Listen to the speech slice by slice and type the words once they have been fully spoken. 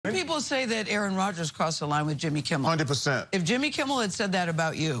people say that Aaron Rodgers crossed the line with Jimmy Kimmel. 100%. If Jimmy Kimmel had said that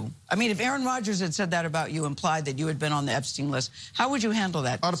about you, I mean, if Aaron Rodgers had said that about you, implied that you had been on the Epstein list, how would you handle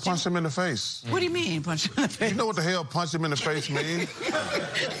that? I'd have punched him in the face. What do you mean, punch him in the face? You know what the hell punch him in the face means?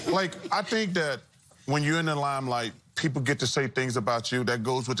 Like, I think that when you're in the limelight, people get to say things about you that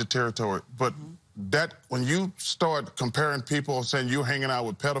goes with the territory. But that when you start comparing people, saying you're hanging out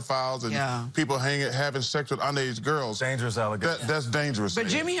with pedophiles and people having sex with underage girls, dangerous allegation. That's dangerous. But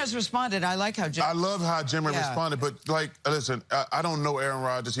Jimmy has responded. I like how Jimmy. I love how Jimmy responded. But like, listen, I don't know Aaron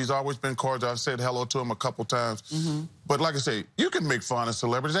Rodgers. He's always been cordial. I've said hello to him a couple times. But like I say, you can make fun of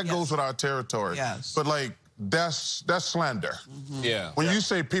celebrities. That goes with our territory. But like, that's slander. Yeah. When you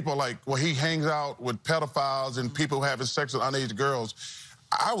say people like, well, he hangs out with pedophiles and people having sex with underage girls,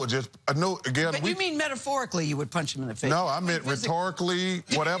 I would just, no, again. But you mean metaphorically you would punch him in the face? No, I meant rhetorically,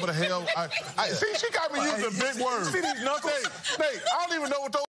 whatever the hell. See, she got me using big words. See these knuckles? Nate, I don't even know what those